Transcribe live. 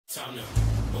Time to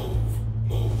move,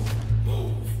 move,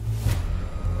 move.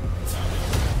 Time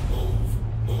to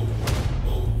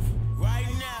move. Right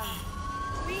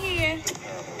now. We here.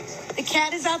 The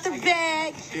cat is out the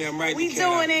bag. Damn right. We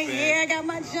doing it. Yeah, I got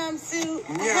my jumpsuit.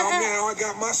 Now I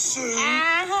got my suit.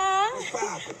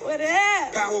 What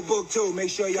up? Power Book 2. Make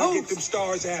sure y'all get them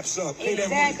stars apps up.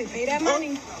 Exactly. Pay that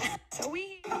money. So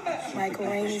we Michael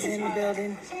Rainey's in the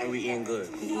building. And we eating good.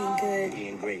 We eating good. We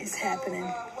eating great. It's happening.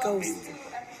 Ghost.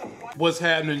 What's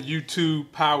happening,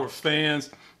 YouTube Power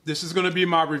fans? This is going to be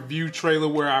my review trailer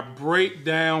where I break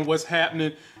down what's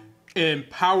happening in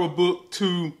Power Book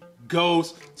 2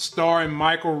 Ghost, starring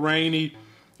Michael Rainey.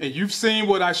 And you've seen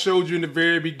what I showed you in the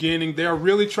very beginning. They're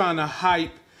really trying to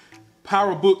hype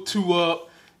Power Book 2 up,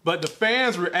 but the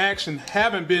fans' reaction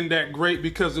haven't been that great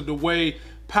because of the way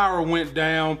Power went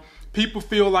down. People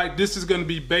feel like this is going to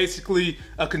be basically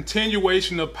a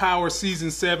continuation of Power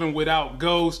Season 7 without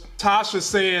Ghost. Tasha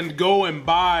saying go and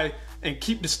buy and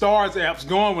keep the Stars apps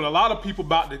going when a lot of people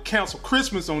about to cancel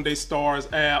Christmas on their Stars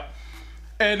app.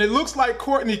 And it looks like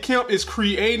Courtney Kemp is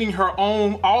creating her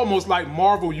own almost like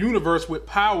Marvel universe with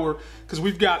Power, because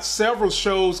we've got several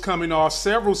shows coming off,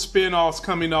 several spin-offs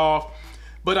coming off.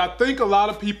 But I think a lot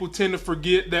of people tend to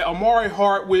forget that Amari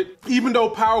Hardwick, even though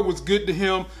Power was good to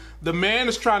him, the man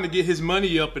is trying to get his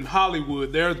money up in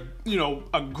Hollywood. There's,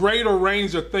 a greater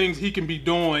range of things he can be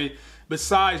doing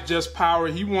besides just Power.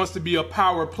 He wants to be a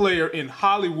Power player in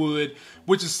Hollywood,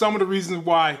 which is some of the reasons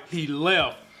why he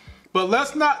left. But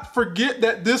let's not forget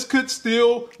that this could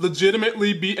still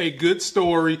legitimately be a good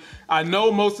story. I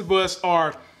know most of us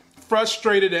are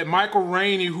frustrated at Michael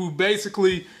Rainey, who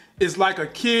basically is like a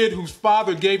kid whose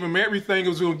father gave him everything. It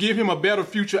was going to give him a better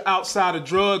future outside of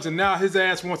drugs, and now his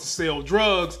ass wants to sell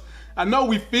drugs. I know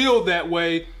we feel that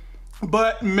way,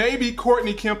 but maybe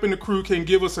Courtney Kemp and the crew can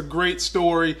give us a great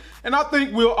story, and I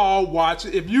think we'll all watch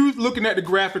it. If you're looking at the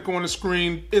graphic on the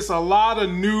screen, it's a lot of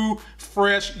new,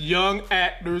 fresh, young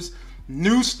actors,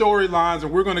 new storylines,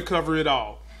 and we're going to cover it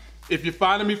all. If you're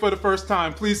finding me for the first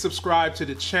time, please subscribe to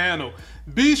the channel.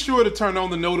 Be sure to turn on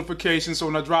the notifications so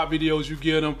when I drop videos, you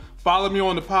get them. Follow me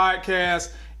on the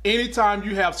podcast. Anytime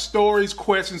you have stories,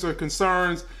 questions, or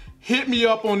concerns, hit me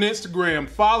up on Instagram.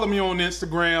 Follow me on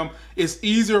Instagram. It's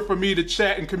easier for me to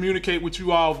chat and communicate with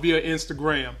you all via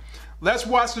Instagram. Let's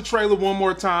watch the trailer one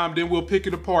more time, then we'll pick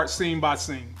it apart scene by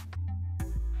scene.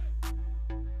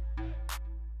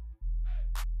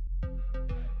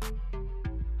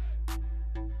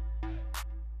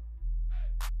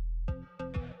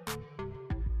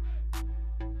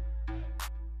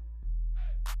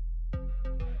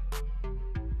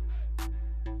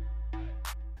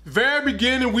 Very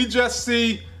beginning, we just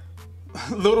see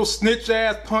little snitch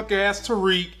ass, punk ass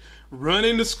Tariq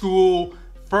running to school.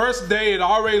 First day, it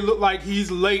already looked like he's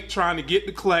late trying to get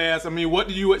to class. I mean, what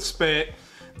do you expect?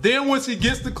 Then once he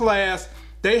gets to class,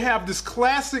 they have this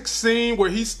classic scene where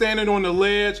he's standing on the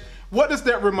ledge. What does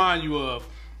that remind you of?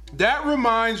 That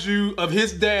reminds you of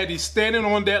his daddy standing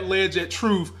on that ledge at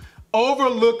Truth,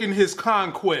 overlooking his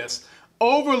conquest,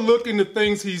 overlooking the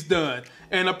things he's done.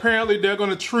 And apparently they're going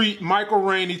to treat Michael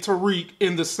Rainey, Tariq,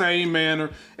 in the same manner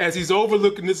as he's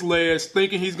overlooking this ledge,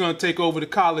 thinking he's going to take over the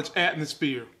college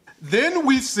atmosphere. Then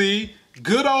we see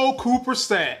good old Cooper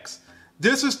Saxe.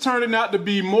 This is turning out to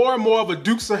be more and more of a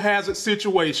Dukes of Hazzard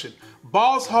situation.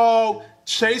 Boss Hogg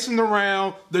chasing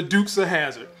around the Dukes of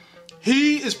Hazzard.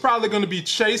 He is probably going to be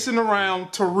chasing around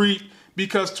Tariq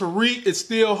because Tariq is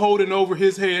still holding over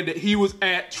his head that he was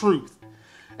at Truth.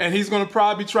 And he's going to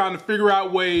probably be trying to figure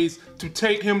out ways to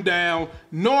take him down,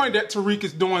 knowing that Tariq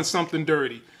is doing something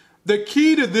dirty. The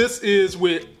key to this is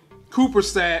with Cooper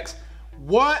Saxe,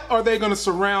 what are they going to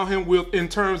surround him with in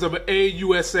terms of an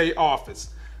AUSA office?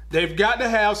 They've got to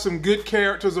have some good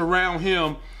characters around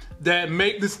him that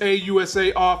make this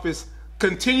AUSA office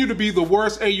continue to be the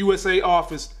worst AUSA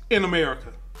office in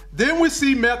America. Then we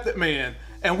see Method Man.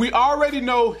 And we already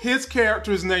know his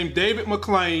character is named David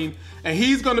McClain, and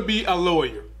he's going to be a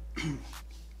lawyer.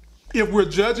 If we're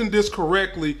judging this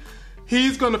correctly,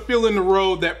 he's going to fill in the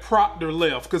role that Proctor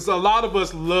left, because a lot of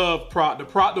us love Proctor.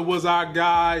 Proctor was our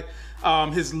guy.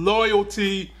 His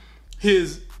loyalty,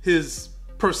 his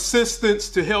persistence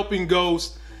to helping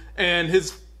Ghost, and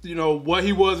his, what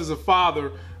he was as a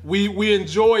father. We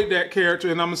enjoyed that character,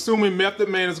 and I'm assuming Method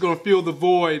Man is going to fill the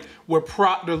void where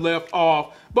Proctor left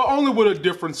off, but only with a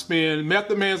different spin.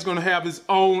 Method Man is going to have his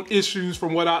own issues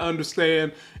from what I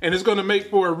understand, and it's going to make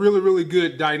for a really, really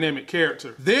good dynamic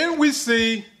character. Then we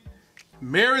see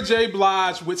Mary J.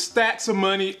 Blige with stacks of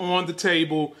money on the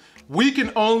table. We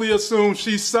can only assume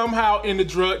she's somehow in the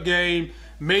drug game.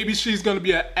 Maybe she's going to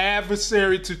be an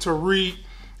adversary to Tariq.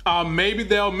 Maybe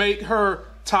they'll make her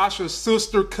Tasha's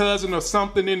sister, cousin, or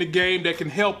something in the game that can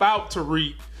help out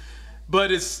Tariq.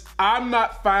 But I'm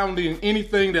not finding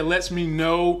anything that lets me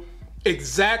know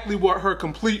exactly what her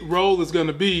complete role is going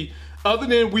to be, other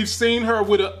than we've seen her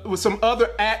with some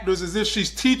other actors as if she's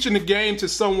teaching the game to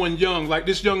someone young, like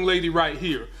this young lady right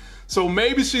here. So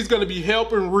maybe she's going to be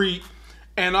helping Reek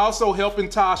and also helping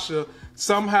Tasha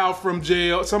somehow from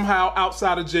jail, somehow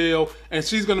outside of jail, and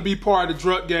she's going to be part of the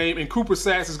drug game, and Cooper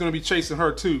Saxe is going to be chasing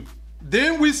her too.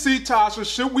 Then we see Tasha,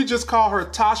 should we just call her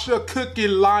Tasha Cookie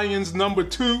Lyons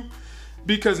 #2?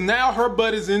 Because now her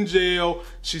butt is in jail.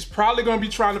 She's probably going to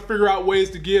be trying to figure out ways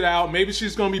to get out. Maybe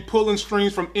she's going to be pulling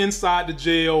strings from inside the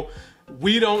jail.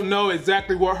 We don't know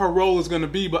exactly what her role is going to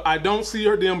be, but I don't see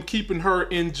them keeping her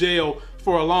in jail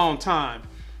for a long time.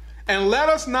 And let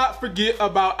us not forget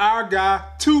about our guy,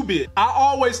 2-Bit. I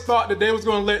always thought that they was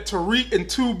going to let Tariq and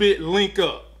 2-Bit link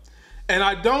up. And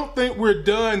I don't think we're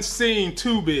done seeing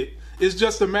 2-Bit. It's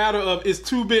just a matter of, is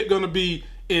 2-Bit going to be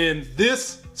in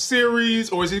this series,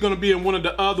 or is he going to be in one of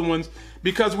the other ones?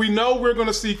 Because we know we're going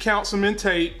to see Councilman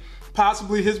Tate,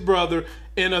 possibly his brother,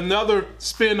 in another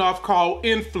spinoff called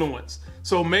Influence.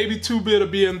 So maybe 2-Bit will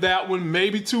be in that one.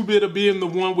 Maybe 2-Bit will be in the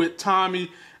one with Tommy.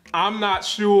 I'm not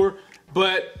sure.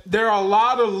 But there are a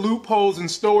lot of loopholes and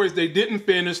stories they didn't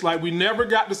finish. Like, we never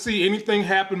got to see anything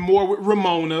happen more with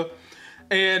Ramona.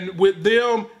 And with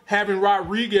them having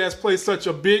Rodriguez play such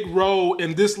a big role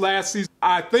in this last season,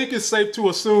 I think it's safe to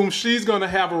assume she's going to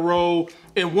have a role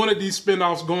in one of these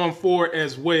spinoffs going forward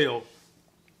as well.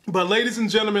 But ladies and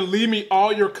gentlemen, leave me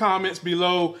all your comments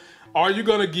below. Are you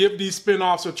going to give these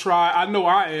spinoffs a try? I know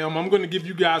I am. I'm going to give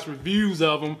you guys reviews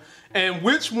of them. And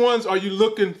which ones are you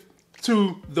looking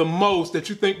to the most that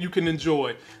you think you can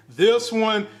enjoy? This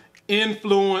one,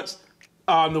 Influence,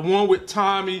 the one with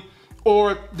Tommy,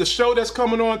 or the show that's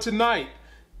coming on tonight,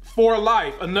 For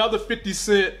Life, another 50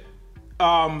 Cent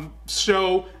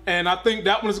show, and I think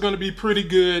that one is going to be pretty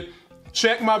good.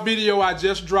 Check my video I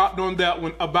just dropped on that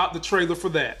one about the trailer for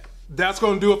that. That's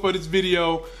going to do it for this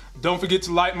video. Don't forget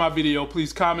to like my video.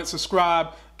 Please comment,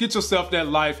 subscribe, get yourself that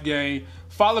life game.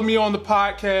 Follow me on the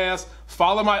podcast.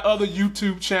 Follow my other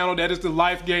YouTube channel, that is the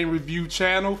Life Game Review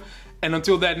channel. And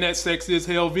until that next Sex is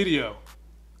Hell video,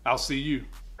 I'll see you.